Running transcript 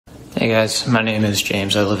Hey guys, my name is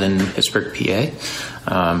James. I live in Pittsburgh, PA,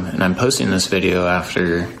 and I'm posting this video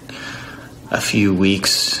after a few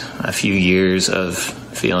weeks, a few years of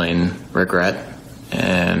feeling regret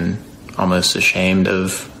and almost ashamed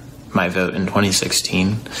of my vote in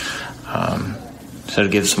 2016. So to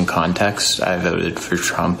give some context, I voted for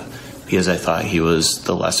Trump because I thought he was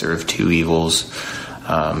the lesser of two evils,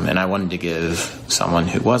 and I wanted to give someone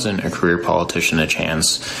who wasn't a career politician a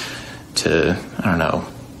chance to,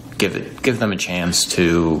 give them a chance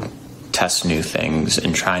to test new things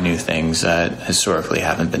and try new things that historically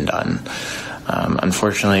haven't been done.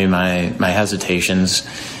 Unfortunately, my hesitations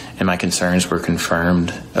and my concerns were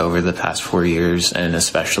confirmed over the past 4 years, and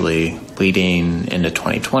especially leading into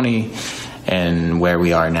 2020 and where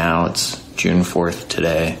we are now. It's June 4th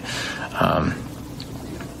today. And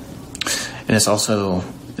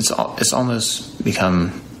it's almost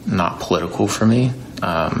become not political for me.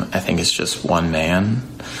 I think it's just one man.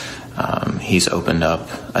 He's opened up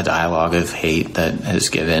a dialogue of hate that has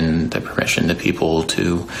given the permission to people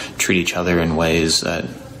to treat each other in ways that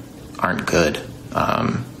aren't good.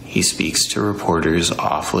 He speaks to reporters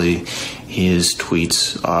awfully. His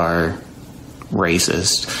tweets are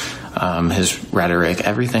racist. His rhetoric,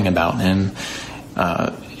 everything about him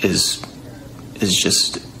is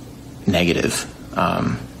just negative.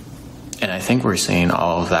 And I think we're seeing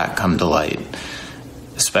all of that come to light,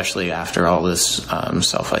 especially after all this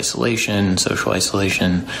self-isolation, social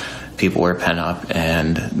isolation. People were pent up,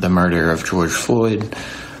 and the murder of George Floyd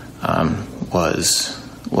was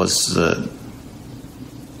the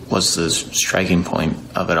striking point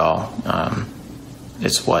of it all.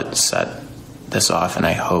 It's what set this off, and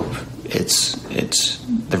I hope it's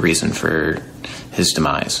the reason for his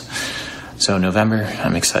demise. So November,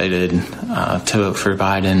 I'm excited to vote for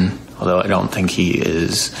Biden, although I don't think he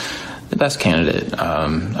is the best candidate.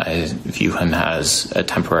 I view him as a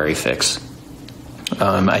temporary fix.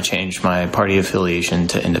 I changed my party affiliation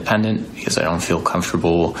to independent because I don't feel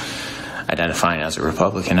comfortable identifying as a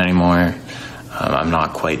Republican anymore. I'm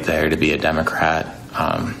not quite there to be a Democrat.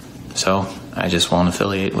 So I just won't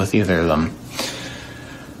affiliate with either of them.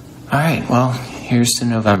 All right, well, here's to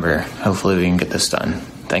November. Hopefully we can get this done.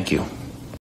 Thank you.